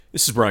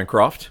This is Brian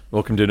Croft.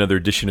 Welcome to another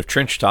edition of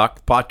Trench Talk,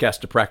 the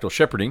podcast of Practical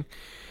Shepherding.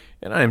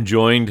 And I am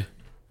joined,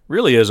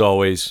 really as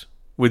always,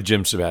 with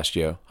Jim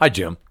Sebastio. Hi,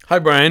 Jim. Hi,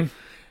 Brian.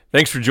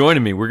 Thanks for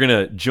joining me. We're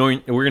gonna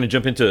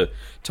jump into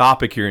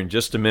topic here in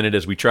just a minute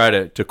as we try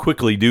to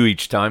quickly do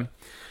each time.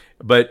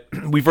 But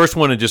we first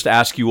want to just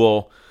ask you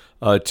all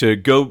to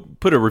go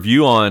put a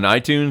review on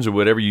iTunes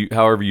or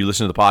however you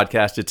listen to the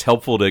podcast. It's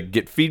helpful to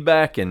get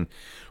feedback, and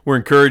we're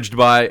encouraged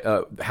by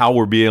how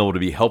we're being able to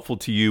be helpful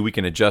to you. We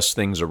can adjust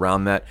things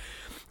around that,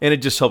 and it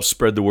just helps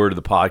spread the word of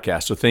the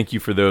podcast. So thank you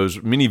for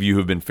those. Many of you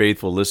have been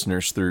faithful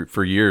listeners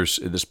for years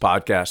of this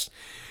podcast,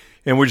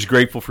 and we're just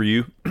grateful for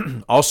you.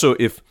 Also,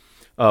 if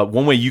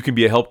one way you can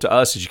be a help to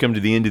us as you come to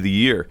the end of the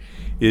year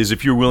is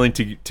if you're willing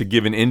to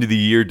give an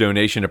end-of-the-year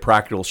donation to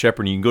Practical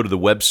Shepherding. You can go to the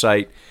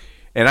website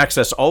and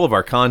access all of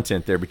our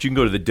content there, but you can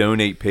go to the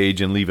donate page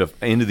and leave an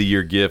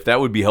end-of-the-year gift. That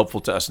would be helpful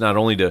to us, not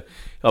only to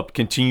help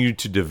continue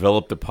to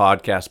develop the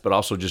podcast, but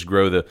also just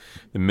grow the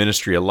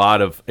ministry. A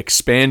lot of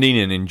expanding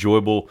and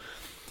enjoyable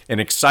and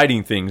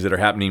exciting things that are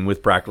happening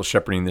with Practical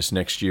Shepherding this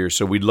next year.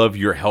 So we'd love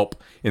your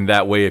help in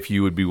that way if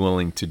you would be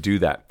willing to do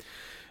that.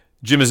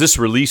 Jim, as this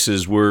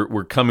releases,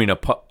 we're coming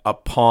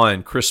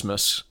upon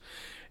Christmas.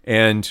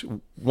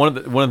 And one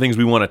of the things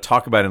we want to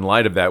talk about in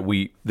light of that,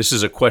 this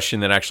is a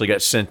question that actually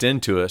got sent in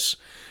to us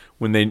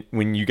when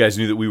you guys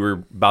knew that we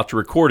were about to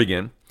record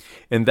again,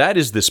 and that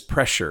is this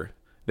pressure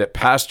that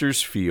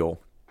pastors feel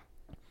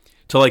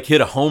to hit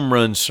a home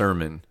run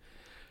sermon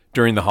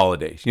during the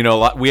holidays. You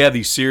know, we have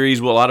these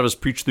series. Well, a lot of us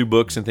preach through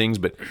books and things,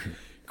 but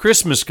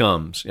Christmas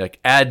comes, like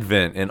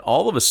Advent, and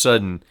all of a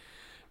sudden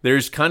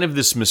there's kind of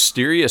this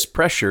mysterious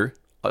pressure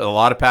a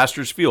lot of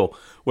pastors feel,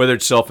 whether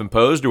it's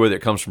self-imposed or whether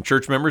it comes from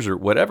church members or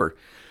whatever,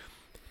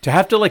 to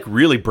have to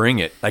really bring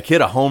it,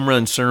 hit a home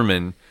run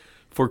sermon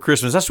for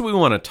Christmas. That's what we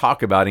want to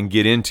talk about and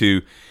get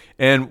into.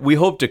 And we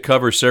hope to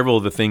cover several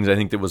of the things I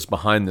think that was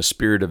behind the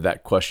spirit of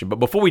that question. But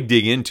before we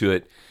dig into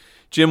it,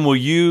 Jim, will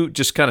you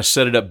just kind of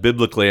set it up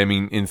biblically? I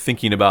mean, in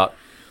thinking about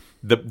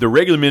the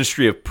regular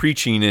ministry of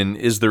preaching, and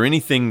is there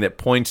anything that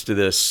points to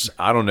this,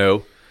 I don't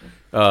know,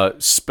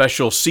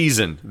 special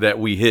season that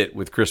we hit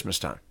with Christmas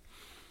time?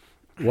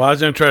 Well,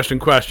 that's an interesting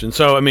question.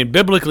 So, I mean,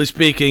 biblically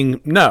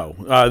speaking, no.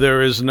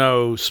 There is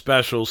no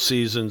special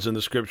seasons in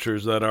the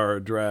Scriptures that are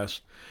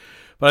addressed.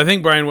 But I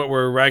think, Brian, what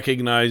we're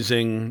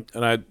recognizing,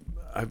 and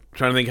I'm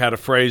trying to think how to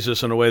phrase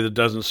this in a way that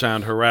doesn't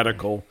sound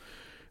heretical,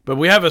 but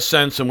we have a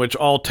sense in which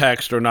all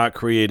texts are not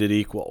created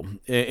equal.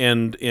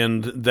 And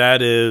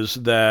that is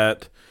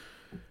that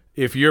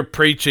if you're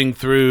preaching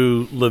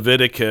through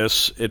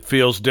Leviticus, it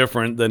feels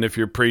different than if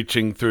you're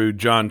preaching through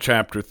John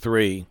chapter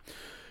 3.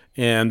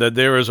 And that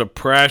there is a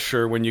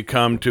pressure when you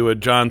come to a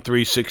John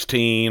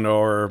 3:16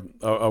 or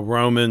a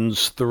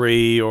Romans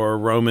 3 or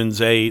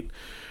Romans 8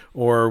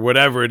 or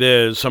whatever it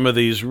is, some of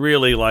these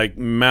really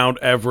Mount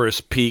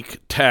Everest peak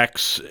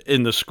texts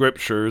in the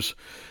Scriptures,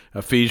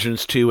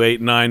 Ephesians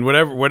 2:8-9,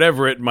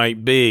 whatever it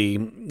might be,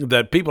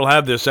 that people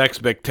have this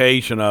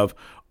expectation of,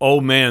 oh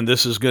man,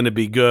 this is going to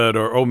be good,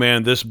 or oh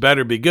man, this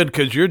better be good,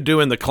 because you're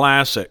doing the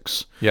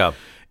classics. Yeah.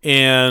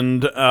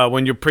 And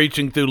when you're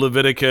preaching through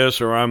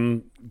Leviticus, or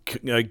I'm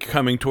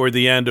coming toward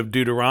the end of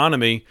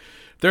Deuteronomy,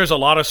 there's a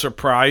lot of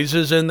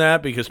surprises in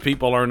that because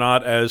people are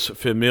not as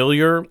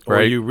familiar. Or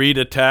right. You read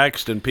a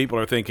text and people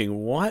are thinking,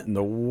 what in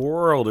the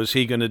world is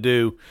he going to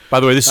do? By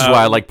the way, this is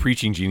why I like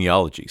preaching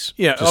genealogies.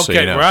 Yeah, okay, so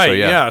you know.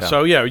 Right.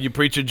 So you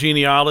preach a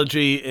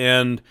genealogy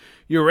and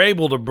you're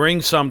able to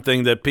bring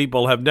something that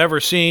people have never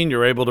seen.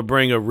 You're able to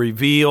bring a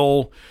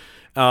reveal,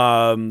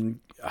 to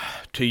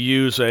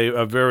use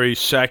a very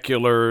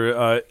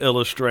secular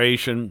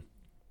illustration.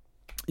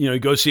 You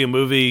go see a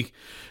movie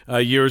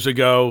years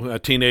ago, a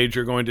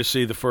teenager going to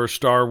see the first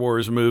Star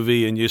Wars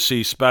movie, and you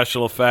see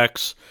special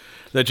effects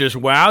that just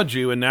wowed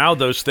you, and now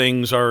those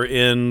things are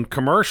in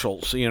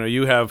commercials.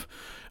 You have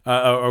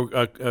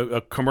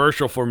a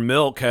commercial for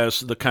milk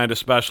has the kind of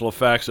special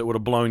effects that would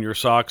have blown your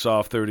socks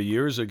off 30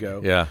 years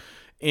ago. Yeah.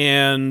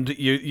 And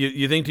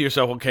you think to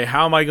yourself, okay,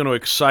 how am I going to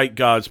excite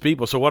God's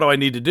people? So what do I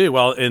need to do?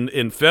 Well,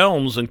 in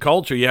films and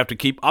culture, you have to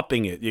keep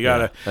upping it. You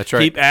got to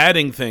keep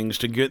adding things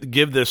to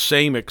give this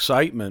same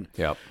excitement.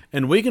 Yep.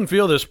 And we can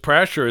feel this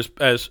pressure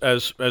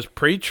as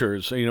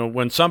preachers.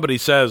 When somebody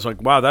says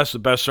wow, that's the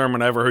best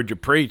sermon I ever heard you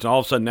preach, and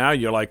all of a sudden now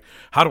you're like,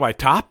 how do I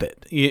top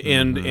it?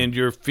 And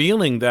you're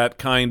feeling that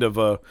kind of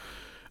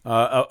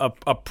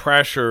a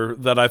pressure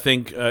that I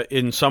think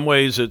in some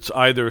ways it's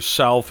either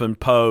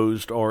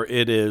self-imposed or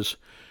it is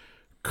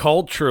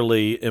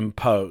culturally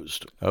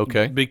imposed.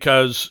 Okay.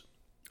 Because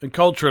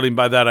culturally,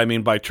 by that I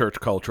mean by church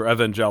culture,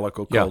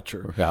 evangelical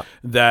culture,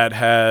 that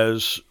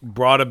has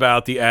brought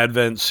about the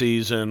Advent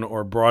season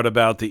or brought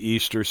about the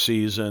Easter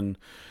season,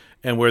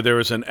 and where there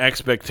is an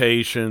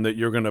expectation that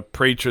you're going to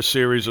preach a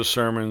series of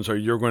sermons or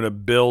you're going to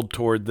build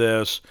toward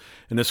this,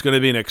 and it's going to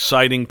be an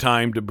exciting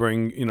time to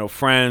bring,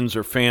 friends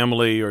or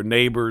family or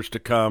neighbors to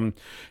come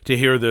to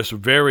hear this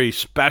very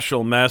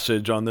special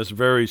message on this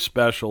very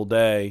special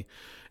day.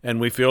 And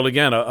we feel,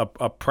 again,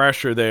 a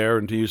pressure there,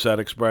 and to use that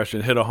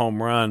expression, hit a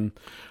home run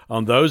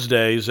on those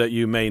days that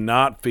you may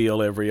not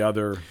feel every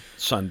other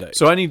Sunday.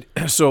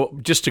 So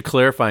just to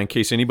clarify, in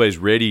case anybody's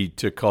ready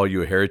to call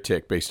you a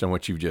heretic based on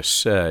what you've just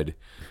said,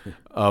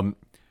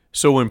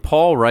 so when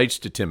Paul writes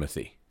to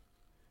Timothy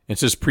and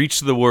says,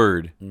 preach the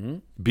word,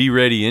 be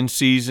ready in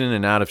season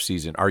and out of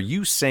season, are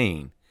you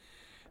saying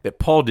that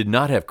Paul did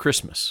not have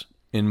Christmas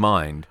in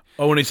mind?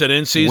 Oh, when he said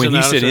in season, when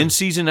he said in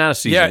season, out of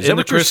season, yeah, is that in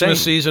the what you're saying?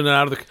 Christmas season and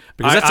out of the,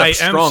 because that's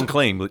a strong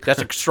claim.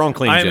 That's a strong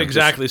claim. I am Jim.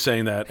 exactly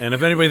saying that. And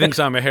if anybody thinks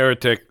I'm a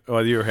heretic,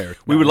 well, you're a heretic.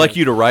 We would like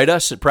you to write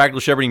us at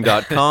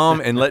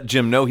practicalshepherding.com and let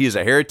Jim know he is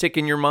a heretic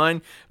in your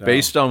mind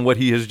based on what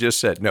he has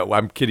just said. No,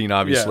 I'm kidding,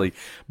 obviously,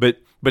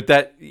 but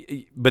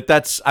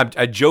that's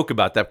I joke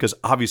about that because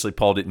obviously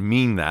Paul didn't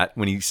mean that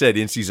when he said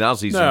in season, out of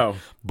season. No.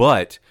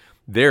 But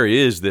there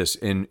is this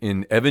in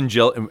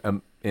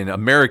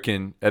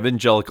American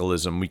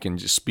evangelicalism. We can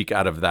just speak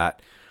out of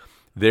that.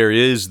 There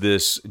is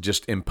this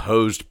just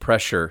imposed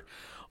pressure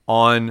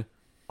on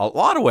a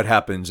lot of what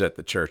happens at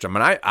the church. I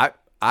mean,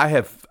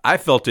 I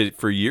felt it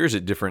for years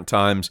at different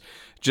times,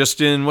 just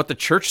in what the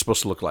church is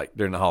supposed to look like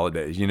during the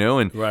holidays,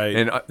 and right.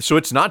 And so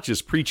it's not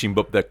just preaching,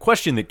 but the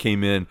question that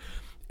came in,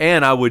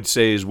 and I would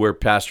say is where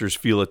pastors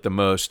feel it the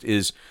most,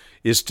 is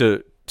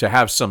to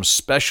have some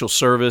special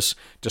service,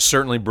 to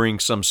certainly bring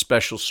some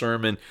special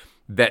sermon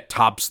that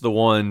tops the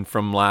one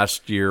from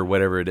last year,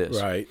 whatever it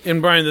is. Right. And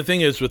Brian, the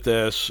thing is with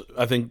this,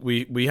 I think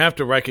we have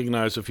to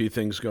recognize a few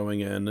things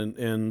going in,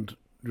 and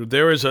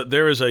there is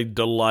a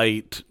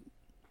delight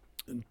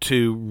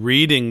to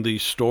reading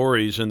these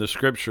stories in the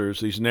Scriptures,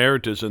 these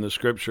narratives in the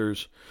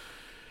Scriptures,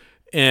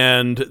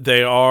 and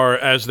they are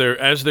as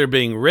they're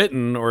being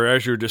written, or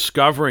as you're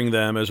discovering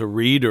them as a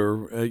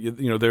reader,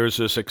 there's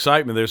this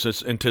excitement, there's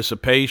this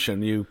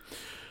anticipation.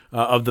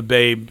 Of the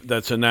babe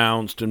that's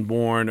announced and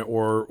born,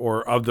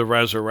 or of the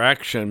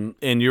resurrection,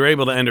 and you're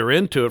able to enter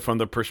into it from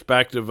the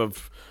perspective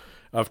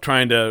of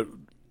trying to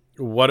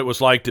what it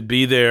was like to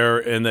be there,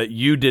 and that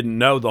you didn't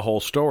know the whole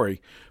story.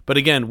 But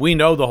again, we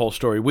know the whole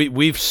story.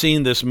 We've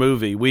seen this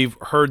movie, we've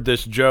heard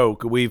this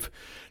joke, we've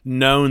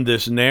known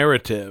this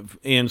narrative,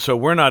 and so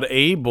we're not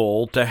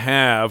able to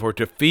have or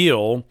to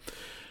feel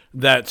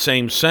that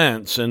same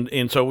sense,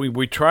 and so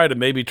we try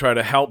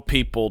to help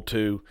people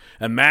to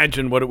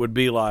imagine what it would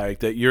be like,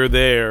 that you're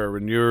there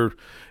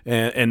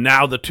and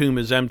now the tomb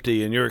is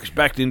empty and you're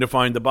expecting to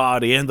find the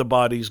body and the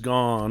body's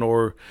gone,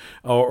 or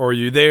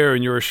you're there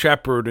and you're a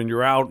shepherd and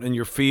you're out in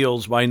your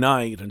fields by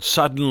night and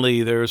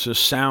suddenly there's a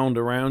sound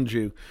around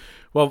you.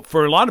 Well,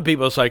 for a lot of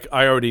people, it's like,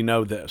 I already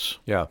know this.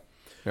 Yeah.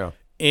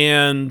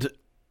 And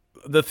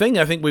the thing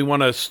I think we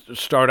want to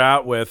start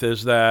out with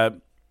is that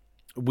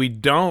we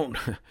don't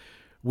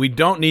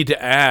need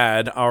to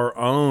add our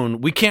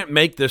own. We can't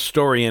make this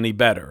story any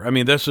better. I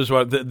mean, this is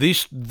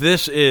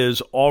this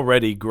is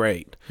already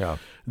great. Yeah.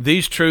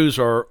 These truths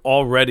are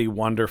already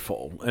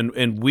wonderful,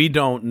 and we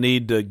don't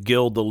need to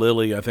gild the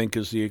lily, I think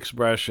is the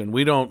expression.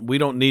 We don't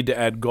need to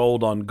add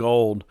gold on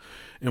gold,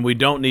 and we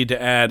don't need to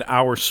add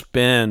our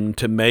spin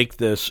to make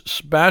this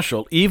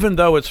special, even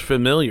though it's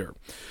familiar.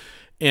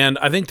 And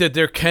I think that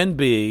there can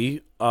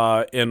be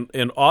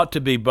and ought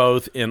to be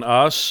both in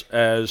us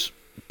as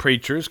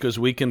preachers, because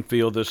we can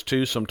feel this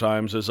too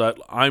sometimes, is that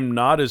I'm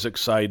not as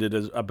excited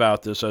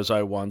about this as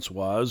I once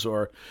was,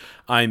 or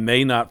I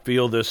may not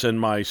feel this in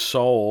my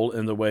soul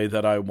in the way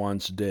that I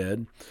once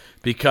did,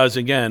 because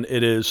again,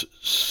 it is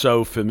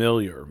so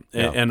familiar.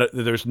 Yeah. And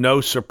there's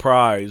no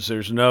surprise,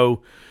 there's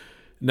no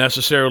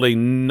necessarily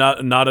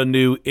not a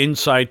new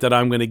insight that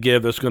I'm going to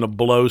give that's going to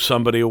blow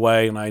somebody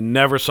away, and I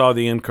never saw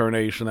the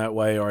incarnation that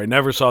way, or I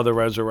never saw the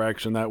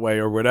resurrection that way,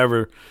 or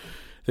whatever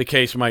the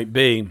case might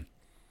be.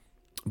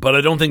 But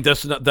I don't think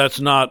that's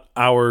not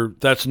our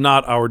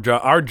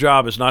job. Our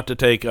job is not to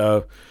take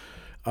a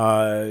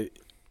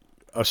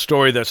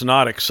story that's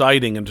not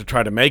exciting and to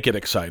try to make it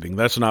exciting.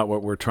 That's not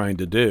what we're trying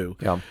to do.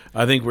 Yeah.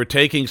 I think we're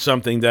taking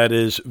something that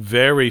is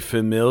very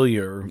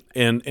familiar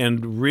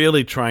and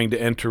really trying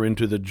to enter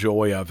into the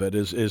joy of it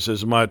is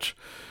as much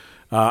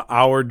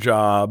our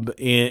job.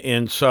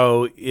 And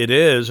so it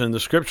is, and the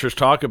Scriptures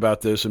talk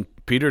about this, and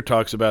Peter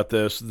talks about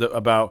this,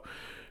 about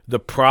the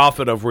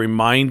profit of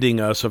reminding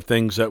us of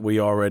things that we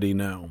already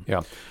know.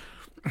 Yeah.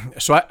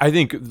 So I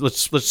think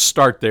let's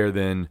start there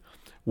then.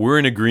 We're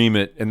in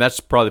agreement, and that's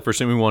probably the first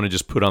thing we want to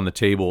just put on the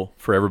table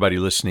for everybody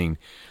listening,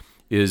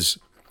 is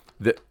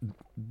that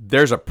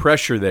there's a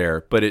pressure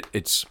there, but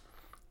it's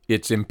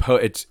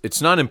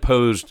not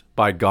imposed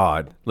by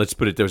God. Let's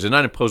put it there. It's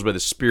not imposed by the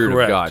Spirit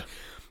Correct. of God.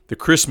 The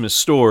Christmas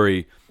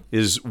story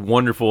is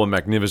wonderful and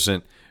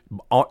magnificent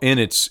in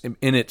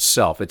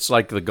itself. It's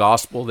like the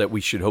gospel that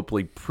we should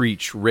hopefully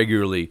preach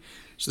regularly.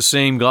 It's the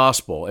same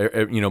gospel,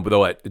 but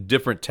though a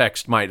different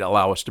text might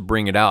allow us to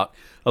bring it out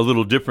a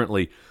little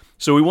differently.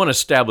 So we want to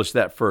establish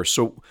that first.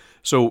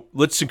 So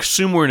let's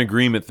assume we're in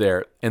agreement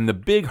there. And the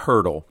big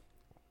hurdle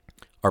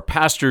are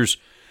pastors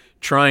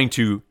trying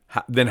to,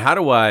 then how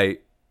do I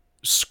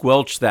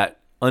squelch that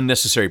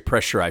unnecessary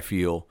pressure I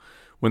feel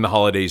when the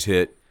holidays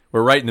hit?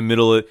 We're right in the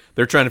middle of it.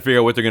 They're trying to figure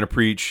out what they're going to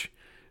preach.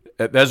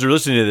 as they're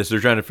listening to this, they're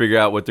trying to figure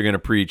out what they're going to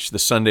preach the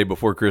Sunday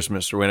before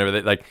Christmas or whenever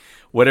they, like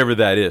whatever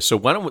that is. So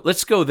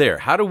let's go there.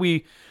 How do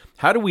we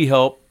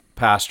help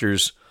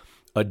pastors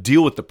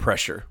deal with the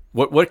pressure?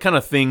 What kind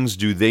of things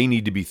do they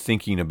need to be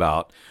thinking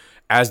about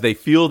as they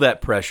feel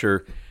that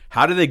pressure?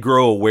 How do they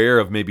grow aware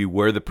of maybe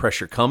where the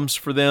pressure comes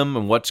for them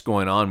and what's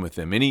going on with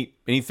them?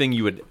 Anything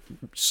you would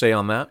say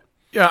on that?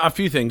 Yeah, a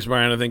few things,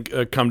 Brian, I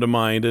think come to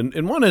mind.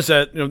 And one is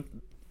that,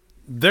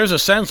 there's a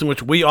sense in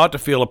which we ought to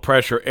feel a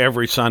pressure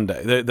every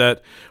Sunday,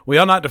 that we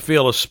ought not to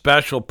feel a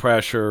special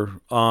pressure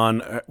on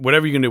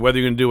whatever you're going to do, whether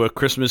you're going to do a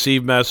Christmas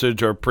Eve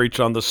message or preach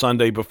on the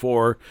Sunday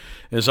before,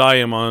 as I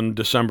am on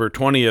December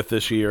 20th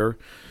this year.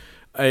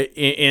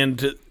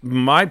 And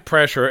my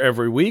pressure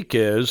every week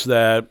is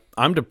that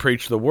I'm to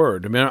preach the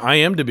word. I mean, I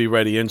am to be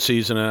ready in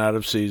season and out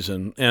of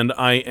season, and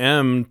I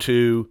am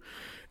to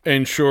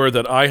ensure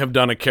that I have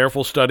done a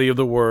careful study of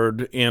the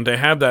word and to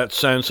have that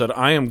sense that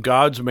I am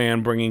God's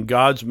man bringing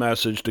God's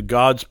message to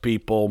God's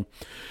people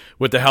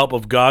with the help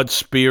of God's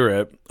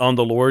Spirit on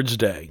the Lord's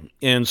Day.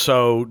 And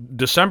so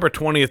December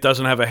 20th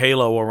doesn't have a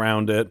halo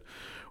around it,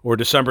 or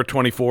December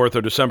 24th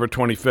or December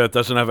 25th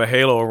doesn't have a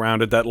halo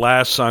around it that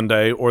last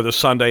Sunday or the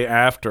Sunday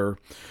after.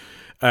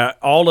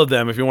 All of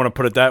them, if you want to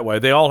put it that way,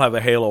 they all have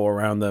a halo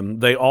around them.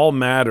 They all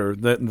matter.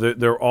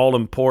 They're all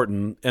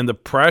important. And the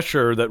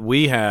pressure that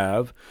we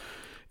have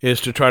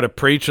is to try to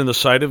preach in the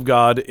sight of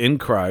God in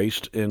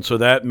Christ. And so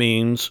that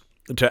means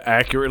to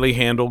accurately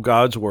handle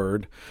God's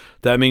word.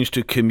 That means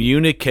to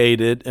communicate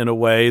it in a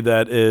way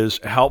that is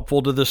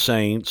helpful to the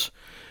saints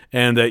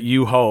and that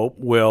you hope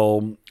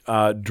will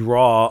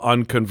draw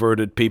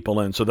unconverted people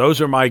in. So those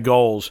are my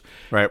goals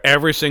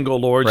every single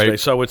Lord's Day.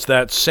 So it's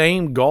that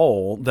same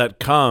goal that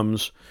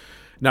comes.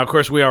 Now, of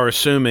course, we are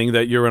assuming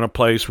that you're in a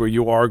place where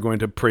you are going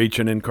to preach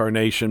an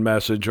incarnation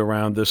message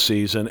around this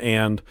season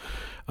and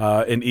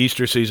in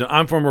Easter season.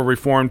 I'm from a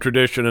Reformed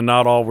tradition, and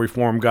not all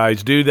Reformed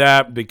guys do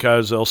that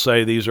because they'll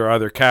say these are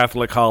either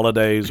Catholic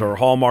holidays or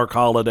Hallmark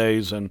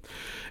holidays, and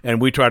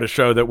we try to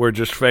show that we're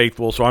just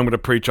faithful. So I'm going to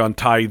preach on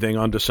tithing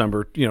on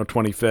December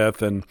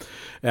 25th, and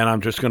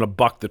I'm just going to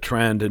buck the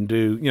trend and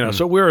do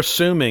So we're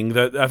assuming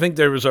that I think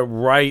there is a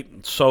right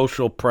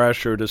social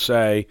pressure to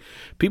say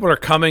people are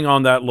coming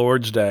on that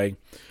Lord's Day.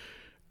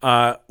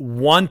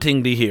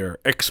 Wanting to hear,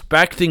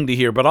 expecting to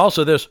hear, but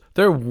also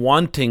they're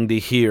wanting to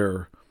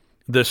hear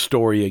this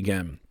story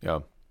again.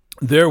 Yeah.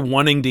 They're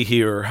wanting to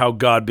hear how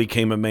God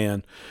became a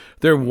man.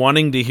 They're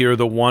wanting to hear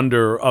the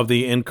wonder of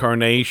the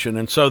incarnation.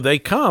 And so they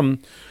come,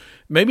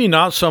 maybe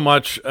not so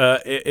much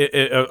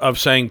of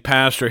saying,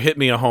 Pastor, hit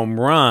me a home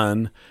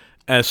run,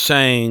 as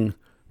saying,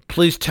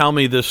 please tell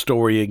me this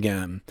story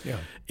again. Yeah.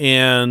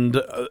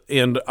 And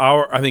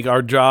I think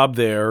our job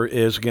there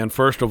is, again,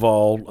 first of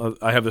all,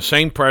 I have the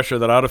same pressure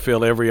that I ought to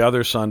feel every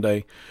other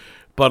Sunday,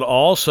 but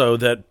also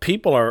that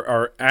people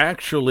are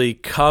actually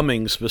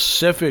coming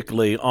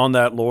specifically on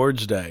that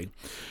Lord's Day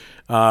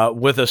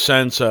with a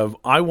sense of,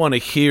 I want to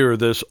hear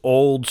this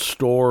old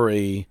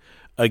story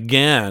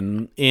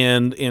again.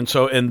 And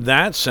so in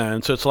that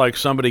sense, it's like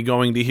somebody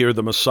going to hear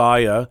the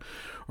Messiah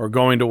or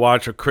going to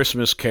watch A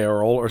Christmas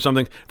Carol or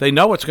something. They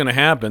know what's going to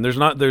happen.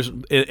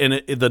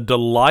 The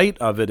delight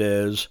of it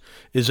is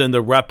in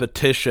the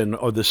repetition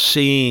or the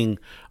seeing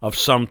of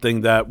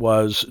something that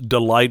was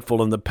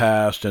delightful in the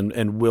past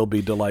and will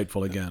be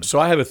delightful again. So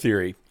I have a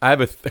theory. I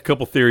have a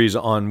couple theories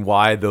on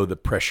why, though, the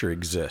pressure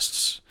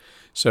exists.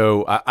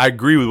 So I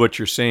agree with what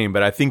you're saying,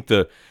 but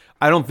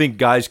I don't think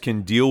guys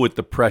can deal with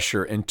the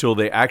pressure until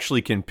they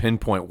actually can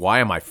pinpoint, why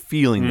am I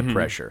feeling the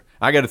pressure?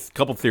 I got a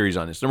couple theories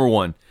on this. Number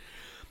one,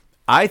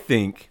 I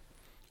think,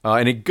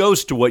 and it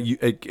goes to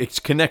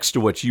it connects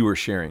to what you were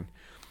sharing.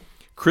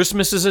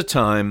 Christmas is a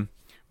time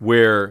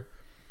where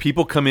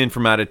people come in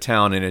from out of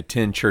town and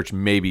attend church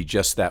maybe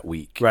just that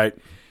week. Right.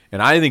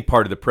 And I think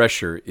part of the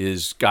pressure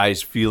is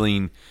guys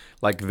feeling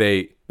like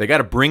they got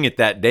to bring it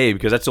that day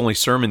because that's the only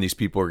sermon these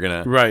people are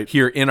going to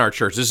hear in our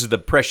church. This is the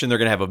impression they're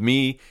going to have of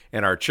me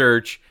and our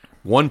church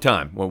one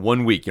time,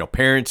 one week.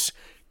 Parents,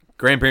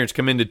 grandparents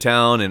come into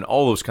town and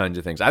all those kinds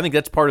of things. I think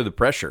that's part of the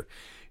pressure.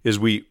 Is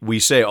we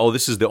say, oh,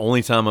 this is the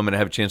only time I'm going to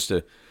have a chance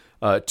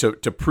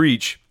to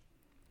preach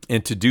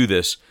and to do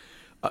this.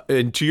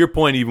 And to your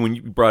point, even when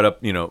you brought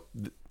up,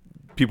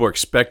 people are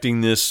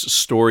expecting this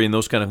story and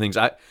those kind of things.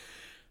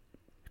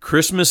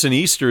 Christmas and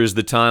Easter is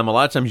the time. A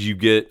lot of times you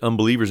get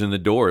unbelievers in the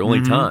door.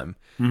 Only time.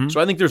 Mm-hmm. So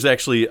I think there's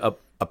actually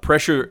a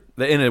pressure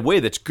that, in a way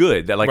that's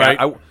good. That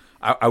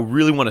I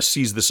really want to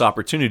seize this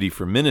opportunity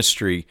for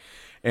ministry,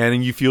 and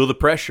then you feel the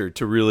pressure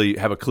to really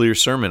have a clear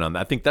sermon on that.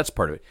 I think that's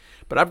part of it.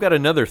 But I've got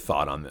another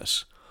thought on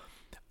this.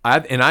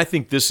 I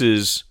think this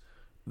is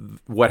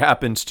what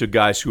happens to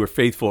guys who are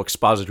faithful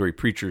expository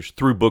preachers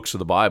through books of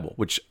the Bible,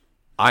 which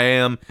I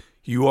am,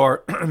 you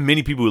are,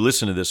 many people who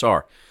listen to this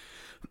are.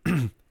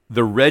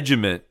 The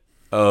regiment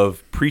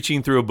of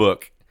preaching through a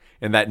book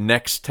and that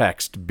next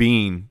text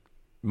being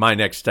my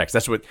next text.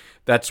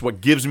 That's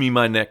what gives me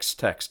my next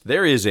text.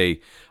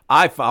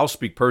 I'll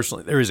speak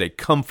personally, there is a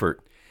comfort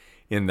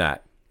in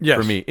that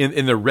for me,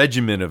 in the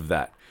regimen of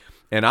that.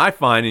 And I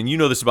find, and you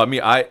know this about me,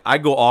 I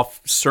go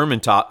off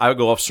sermon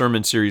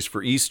series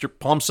for Easter,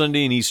 Palm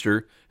Sunday and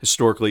Easter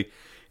historically,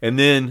 and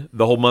then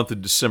the whole month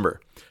of December.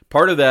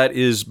 Part of that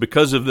is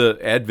because of the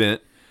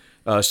Advent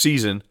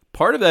season.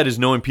 Part of that is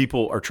knowing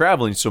people are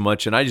traveling so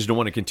much, and I just don't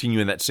want to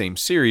continue in that same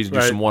series and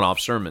do some one-off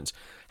sermons.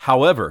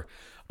 However,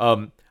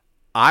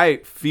 I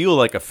feel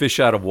like a fish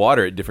out of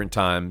water at different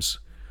times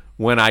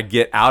when I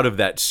get out of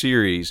that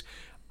series.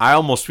 I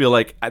almost feel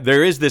like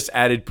there is this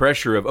added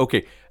pressure of,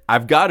 okay,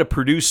 I've got to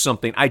produce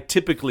something I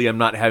typically am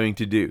not having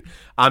to do.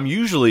 I'm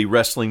usually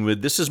wrestling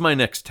with, this is my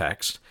next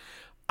text.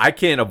 I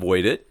can't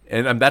avoid it,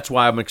 and that's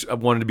why I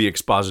wanted to be an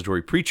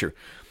expository preacher.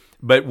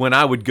 But when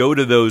I would go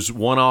to those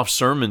one-off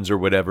sermons or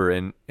whatever,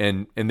 and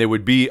they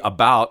would be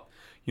about,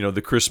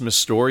 the Christmas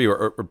story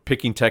or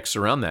picking texts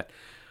around that,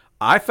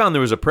 I found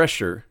there was a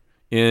pressure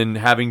in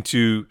having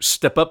to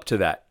step up to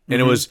that.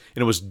 And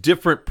it was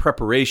different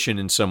preparation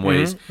in some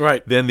ways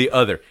than the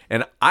other.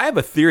 And I have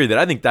a theory that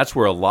I think that's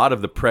where a lot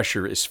of the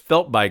pressure is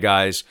felt by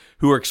guys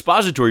who are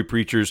expository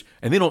preachers,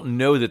 and they don't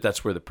know that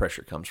that's where the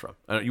pressure comes from.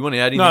 You want to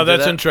add anything to that? No,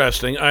 that's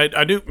interesting.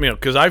 I do,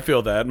 because I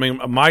feel that. I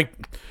mean,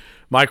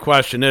 my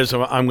question is,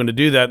 I'm going to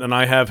do that, and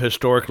I have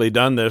historically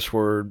done this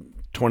for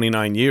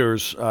 29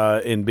 years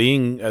in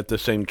being at the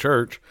same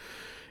church,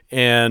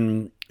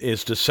 and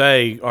is to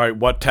say, all right,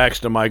 what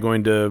text am I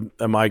going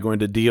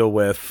to deal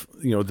with,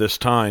 this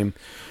time,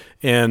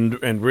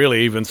 and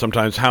really even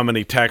sometimes how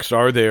many texts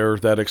are there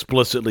that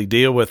explicitly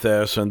deal with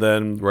this, and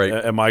then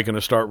am I going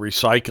to start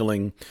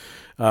recycling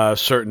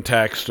certain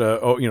texts,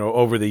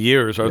 over the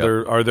years?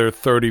 Are there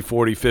 30,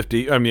 40,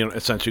 50? I mean, in a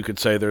sense, you could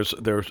say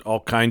there's all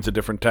kinds of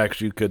different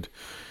texts you could.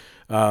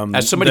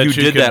 As somebody who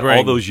did that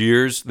all those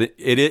years,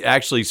 it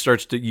actually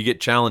you get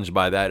challenged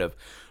by that of,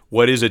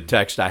 what is a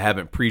text I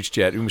haven't preached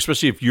yet?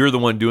 Especially if you're the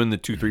one doing the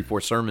 2, 3,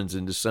 4 sermons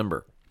in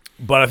December.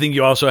 But I think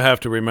you also have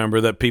to remember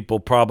that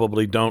people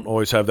probably don't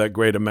always have that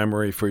great a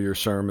memory for your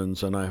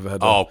sermons, and I've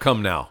had.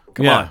 Come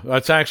on.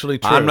 That's actually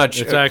true. I'm not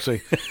sure. It's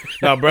actually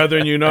now,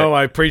 brethren.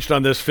 I preached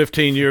on this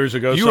 15 years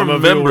ago. You Some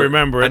remember, of you will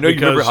remember it. I know you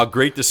remember how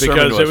great this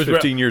sermon was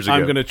 15 years ago.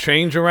 I'm going to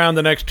change around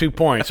the next 2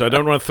 points. So I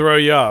don't want to throw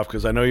you off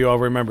because I know you all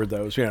remembered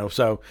those.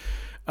 So.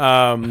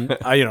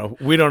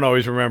 We don't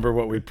always remember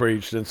what we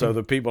preached, and so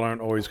the people aren't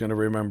always going to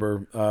remember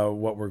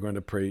what we're going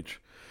to preach.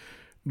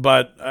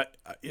 But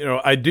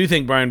I do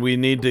think, Brian, we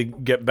need to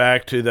get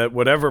back to that.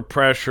 Whatever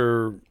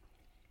pressure,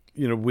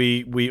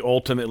 we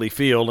ultimately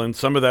feel, and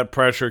some of that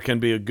pressure can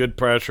be a good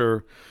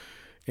pressure,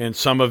 and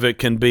some of it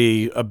can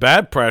be a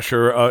bad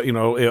pressure.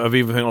 Of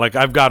even like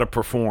I've got to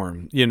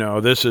perform.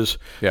 This is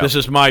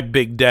my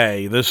big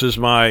day. This is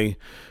my.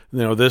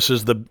 This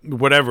is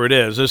whatever it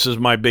is. This is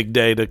my big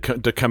day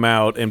to come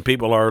out, and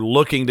people are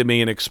looking to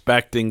me and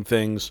expecting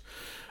things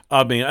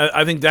of me.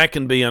 I think that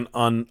can be an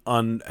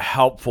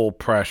unhelpful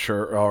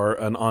pressure or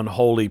an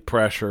unholy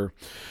pressure.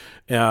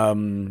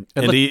 Let's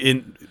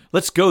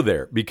go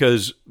there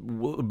because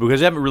I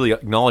haven't really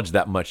acknowledged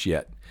that much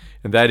yet,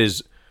 and that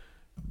is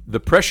the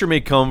pressure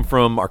may come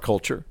from our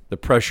culture. The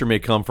pressure may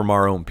come from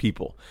our own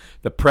people.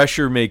 The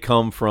pressure may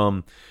come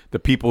from the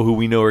people who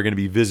we know are going to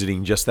be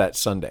visiting just that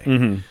Sunday.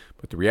 Mm-hmm.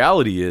 But the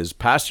reality is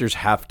pastors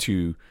have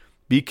to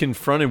be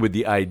confronted with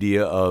the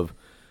idea of,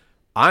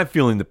 I'm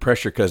feeling the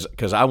pressure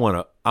because I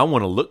want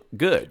to look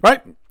good.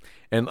 Right.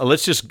 And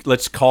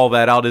let's call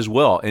that out as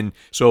well. And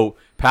so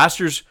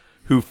pastors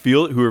who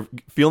are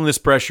feeling this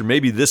pressure,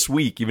 maybe this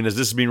week, even as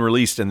this is being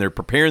released and they're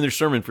preparing their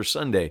sermon for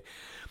Sunday,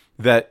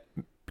 that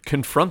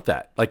confront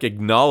that, like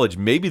acknowledge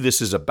maybe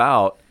this is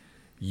about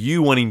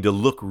you wanting to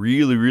look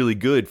really, really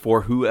good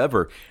for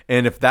whoever.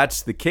 And if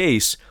that's the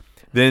case,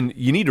 then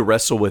you need to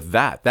wrestle with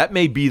that. That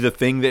may be the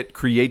thing that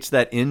creates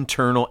that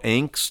internal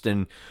angst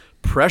and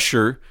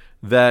pressure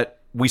that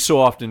we so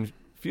often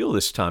feel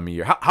this time of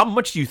year. How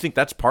much do you think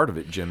that's part of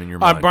it, Jim, in your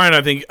mind? Brian,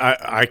 I think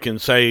I can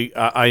say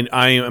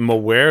I am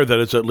aware that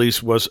it at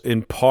least was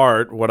in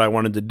part what I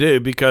wanted to do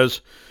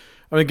because,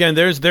 again,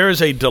 there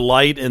is a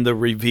delight in the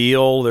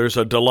reveal. There's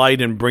a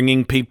delight in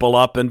bringing people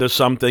up into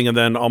something and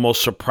then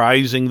almost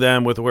surprising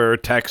them with where a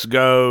text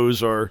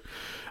goes or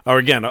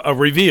again, a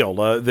reveal.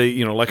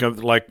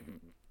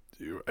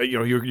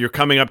 You're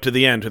coming up to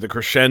the end, to the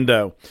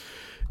crescendo,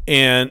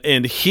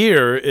 and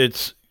here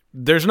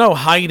there's no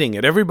hiding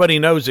it. Everybody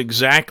knows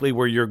exactly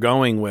where you're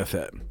going with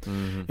it,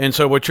 and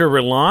so what you're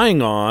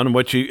relying on,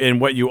 what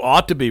you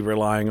ought to be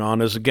relying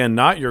on, is again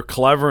not your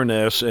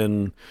cleverness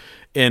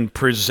in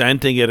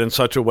presenting it in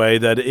such a way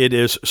that it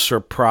is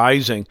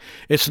surprising.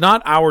 It's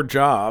not our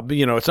job,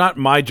 it's not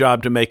my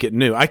job to make it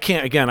new. I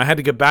can't, again, I had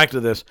to get back to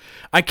this.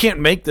 I can't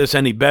make this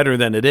any better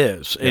than it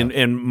is. Yeah.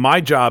 And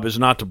my job is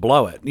not to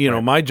blow it.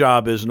 Right. My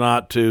job is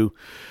not to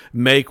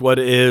make what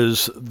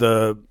is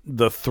the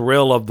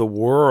thrill of the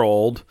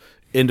world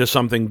into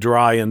something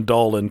dry and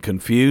dull and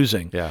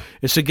confusing. Yeah.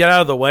 It's to get out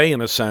of the way in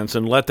a sense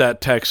and let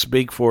that text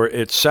speak for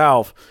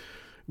itself,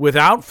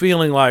 without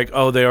feeling like,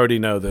 oh, they already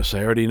know this.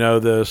 They already know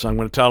this. I'm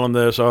going to tell them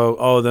this.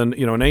 Then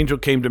an angel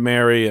came to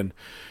Mary, and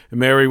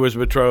Mary was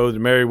betrothed,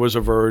 Mary was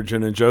a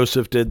virgin, and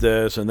Joseph did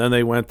this, and then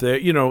they went there.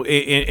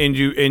 And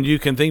you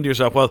can think to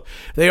yourself, well,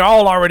 they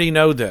all already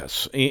know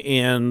this,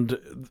 and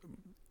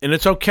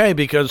it's okay,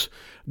 because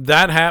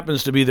that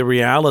happens to be the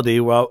reality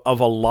of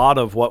a lot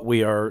of what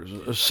we are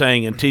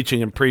saying and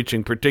teaching and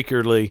preaching,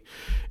 particularly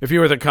if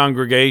you're with a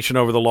congregation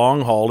over the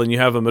long haul and you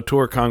have a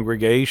mature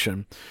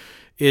congregation,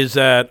 is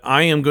that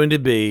I am going to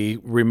be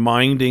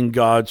reminding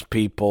God's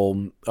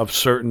people of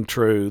certain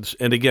truths.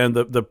 And again,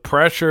 the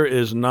pressure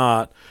is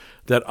not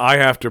that I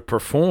have to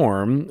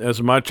perform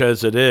as much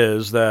as it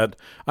is that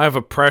I have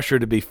a pressure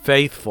to be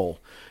faithful.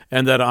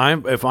 And that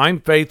if I'm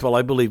faithful,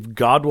 I believe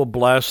God will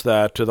bless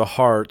that to the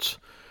hearts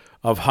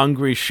of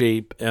hungry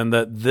sheep, and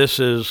that this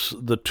is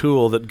the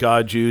tool that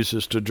God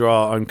uses to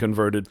draw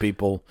unconverted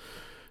people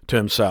to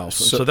himself.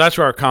 So that's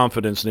where our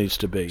confidence needs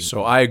to be.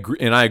 So I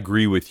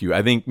agree with you.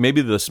 I think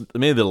maybe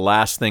the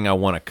last thing I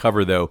want to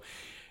cover, though,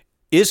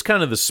 is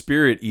kind of the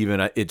spirit,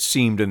 even it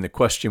seemed, in the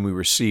question we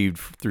received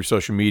through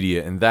social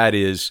media, and that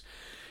is,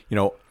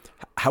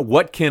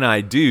 what can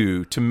I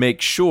do to make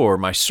sure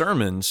my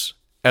sermons,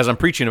 as I'm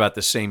preaching about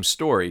the same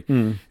story.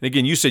 And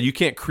again, you said you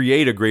can't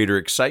create a greater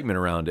excitement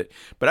around it,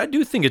 but I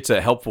do think it's a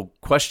helpful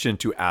question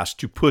to ask,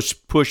 to push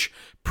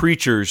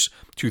preachers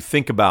to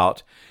think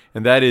about,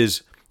 and that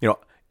is,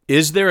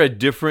 is it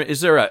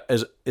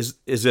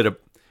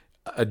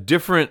a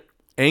different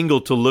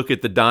angle to look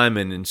at the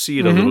diamond and see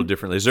it a little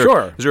differently? Is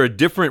there a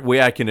different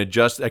way I can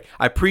adjust?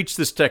 I preached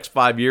this text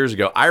 5 years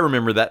ago. I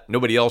remember that.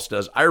 Nobody else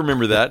does. I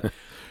remember that.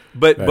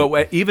 But right.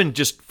 But even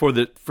just for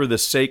the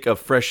sake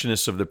of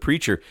freshness of the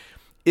preacher,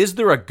 is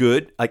there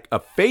a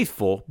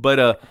faithful,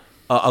 but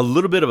a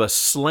little bit of a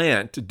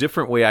slant, a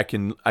different way I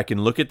can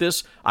look at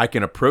this? I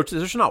can approach this.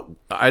 There's not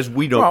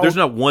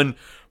one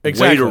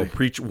way to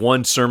preach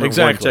one sermon,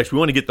 one text. We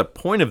want to get the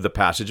point of the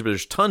passage, but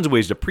there's tons of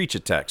ways to preach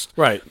a text.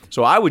 Right.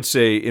 So I would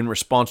say, in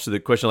response to the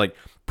question,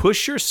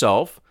 push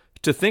yourself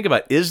to think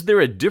about, is there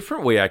a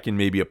different way I can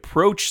maybe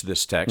approach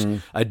this text,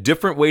 a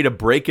different way to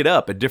break it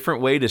up, a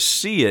different way to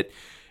see it,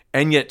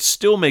 and yet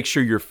still make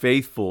sure you're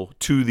faithful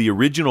to the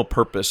original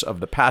purpose of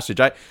the passage?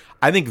 I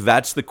think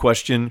that's the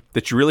question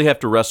that you really have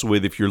to wrestle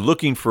with if you're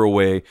looking for a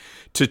way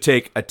to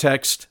take a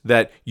text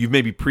that you've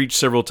maybe preached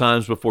several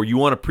times before. You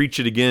want to preach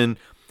it again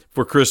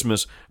for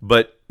Christmas,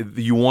 but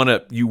you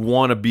want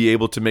to be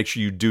able to make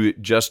sure you do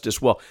it just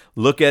as well.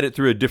 Look at it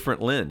through a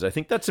different lens. I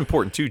think that's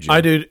important too, Jim.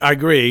 I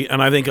agree,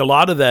 and I think a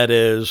lot of that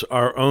is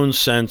our own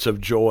sense of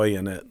joy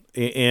in it.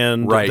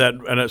 And right.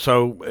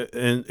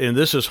 And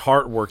this is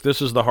heart work.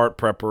 This is the heart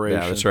preparation.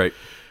 Yeah, that's right.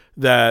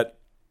 That,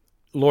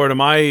 Lord,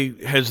 have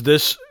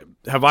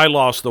I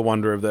lost the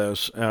wonder of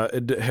this?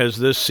 Has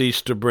this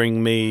ceased to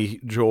bring me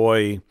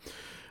joy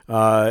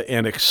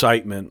and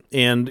excitement?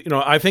 And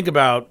I think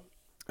about,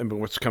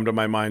 what's come to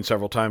my mind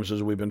several times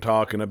as we've been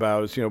talking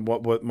about is,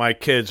 what my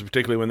kids,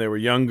 particularly when they were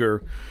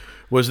younger,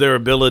 was their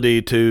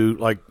ability to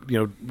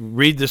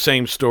read the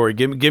same story.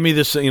 Give me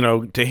this,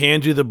 to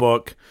hand you the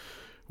book,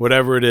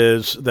 whatever it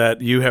is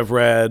that you have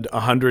read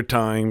 100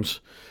 times,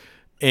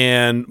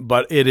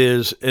 but it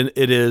is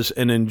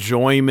an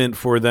enjoyment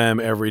for them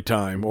every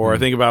time. Or I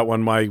think about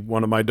when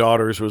one of my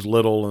daughters was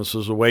little, and this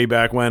was way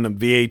back when, and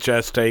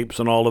VHS tapes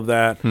and all of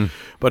that.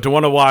 But to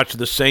want to watch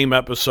the same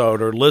episode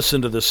or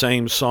listen to the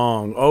same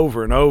song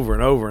over and over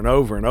and over and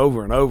over and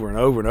over and over and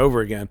over and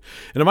over again,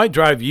 and it might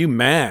drive you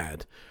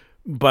mad.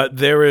 But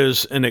there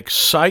is an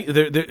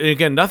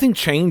again, nothing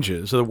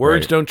changes. The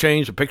words don't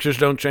change. The pictures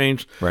don't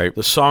change. Right.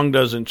 The song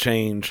doesn't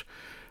change.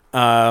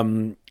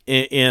 But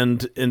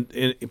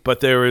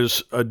there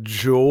is a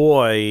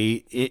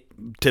joy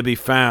to be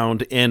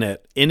found in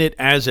it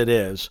as it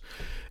is.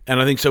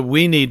 And I think so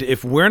we need,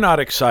 if we're not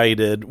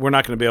excited, we're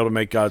not going to be able to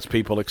make God's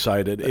people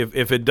excited.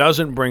 If it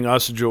doesn't bring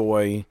us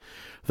joy,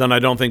 then I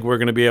don't think we're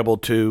going to be able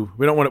to,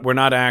 we're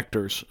not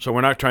actors. So we're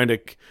not trying to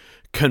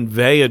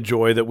convey a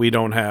joy that we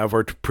don't have,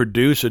 or to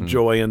produce a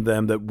joy in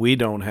them that we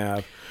don't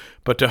have,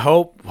 but to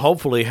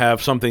hopefully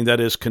have something that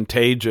is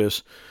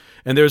contagious.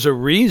 And there's a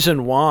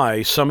reason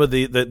why some of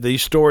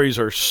these stories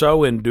are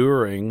so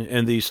enduring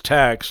in these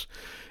texts,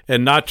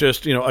 and not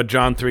just a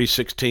John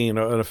 3:16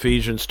 or an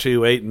Ephesians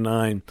 2:8 and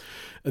 9.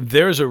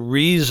 There's a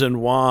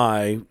reason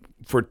why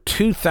for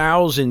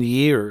 2,000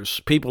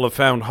 years people have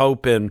found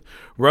hope in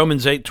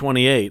Romans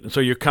 8:28. And so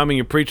you're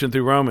preaching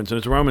through Romans, and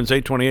it's Romans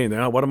 8:28.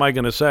 Now, what am I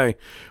going to say?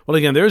 Well,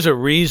 again, there's a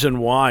reason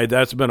why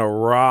that's been a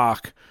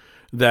rock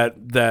that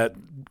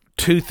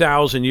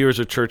 2,000 years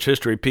of church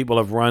history people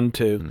have run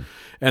to.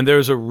 And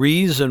there's a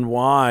reason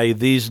why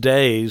these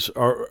days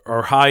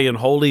are high and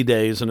holy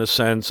days, in a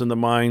sense, in the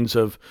minds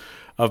of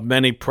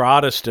many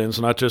Protestants.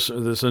 This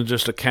isn't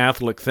just a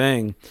Catholic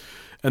thing.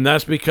 And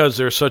that's because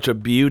there's such a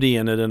beauty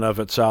in it and of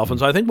itself. And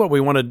so I think what I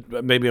want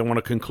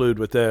to conclude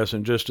with this,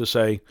 and just to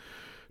say,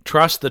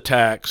 trust the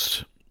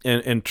text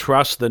and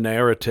trust the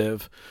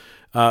narrative.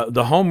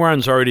 The home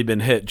run's already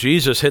been hit.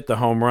 Jesus hit the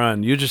home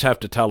run. You just have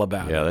to tell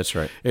about it. Yeah, that's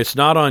right. It's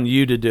not on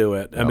you to do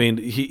it. Nope. I mean,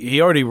 he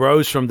already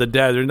rose from the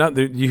dead.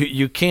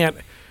 You can't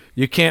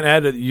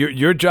add it.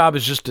 Your job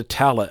is just to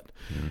tell it,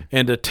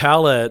 and to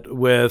tell it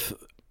with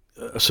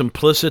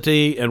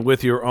simplicity and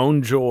with your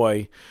own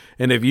joy.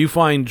 And if you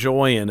find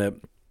joy in it,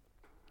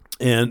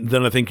 and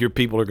then I think your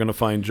people are going to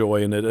find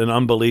joy in it, and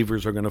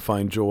unbelievers are going to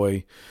find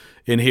joy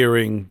in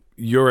hearing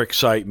your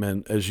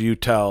excitement as you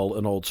tell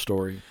an old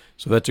story.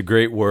 So that's a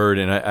great word,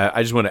 and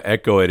I just want to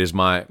echo it as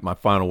my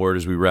final word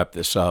as we wrap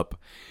this up,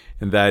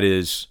 and that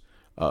is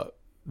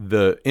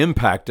the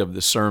impact of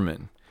the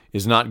sermon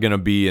is not going to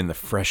be in the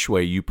fresh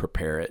way you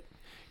prepare it.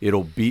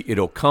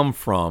 It'll come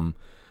from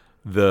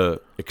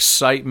the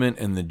excitement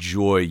and the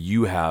joy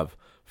you have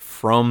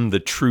from the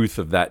truth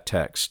of that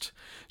text.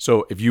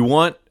 So if you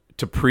want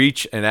to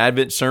preach an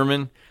Advent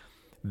sermon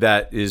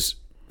that is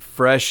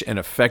fresh and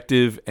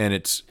effective, and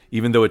it's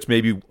even though it's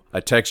maybe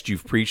a text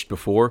you've preached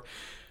before,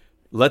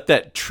 let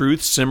that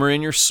truth simmer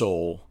in your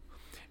soul,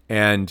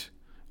 and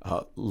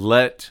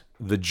let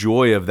the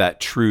joy of that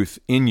truth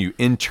in you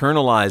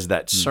internalize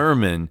that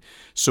sermon.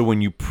 So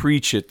when you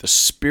preach it, the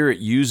Spirit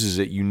uses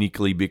it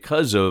uniquely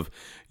because of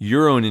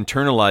your own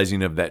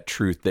internalizing of that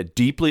truth that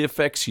deeply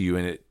affects you,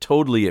 and it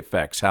totally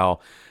affects how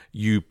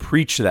you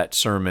preach that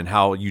sermon,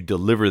 how you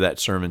deliver that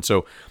sermon.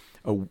 So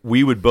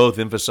we would both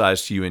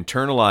emphasize to you,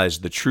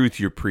 internalize the truth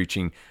you're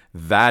preaching.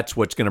 That's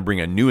what's going to bring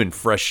a new and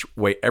fresh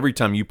way every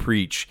time you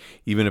preach,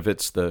 even if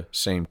it's the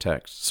same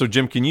text. So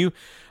Jim, can you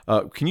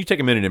take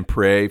a minute and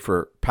pray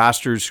for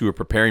pastors who are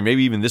preparing,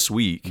 maybe even this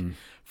week,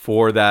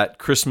 for that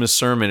Christmas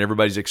sermon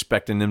everybody's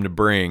expecting them to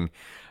bring,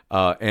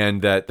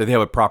 and that they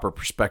have a proper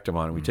perspective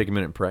on it? We take a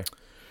minute and pray.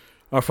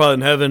 Our Father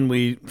in heaven,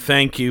 we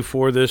thank you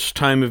for this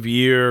time of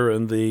year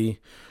and the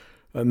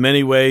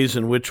many ways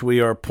in which we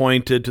are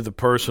pointed to the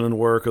person and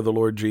work of the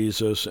Lord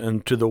Jesus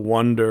and to the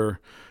wonder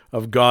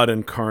of God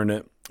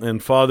incarnate.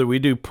 And Father, we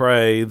do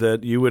pray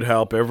that you would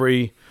help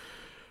every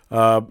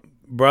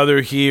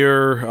brother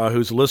here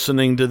who's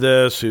listening to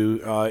this, who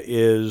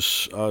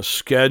is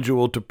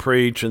scheduled to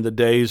preach in the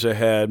days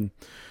ahead,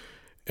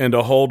 and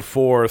to hold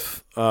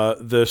forth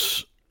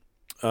this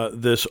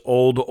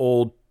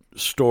old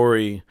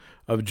story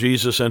of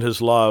Jesus and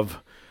his love.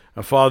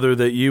 Father,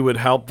 that you would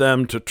help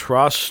them to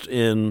trust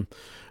in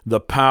the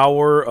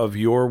power of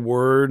your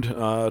word,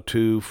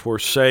 to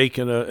forsake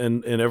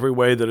in every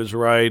way that is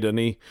right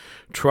any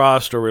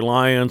trust or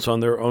reliance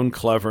on their own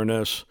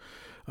cleverness,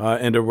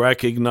 and to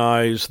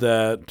recognize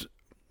that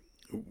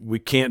we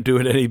can't do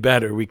it any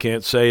better. We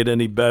can't say it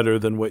any better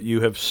than what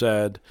you have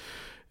said.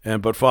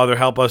 But Father,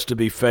 help us to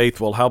be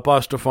faithful. Help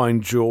us to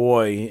find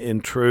joy in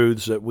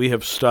truths that we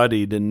have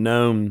studied and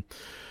known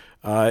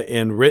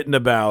and written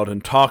about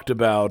and talked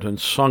about and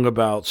sung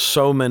about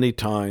so many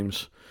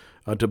times,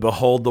 to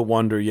behold the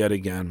wonder yet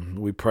again.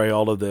 We pray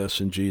all of this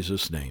in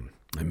Jesus' name.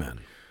 Amen.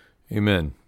 Amen.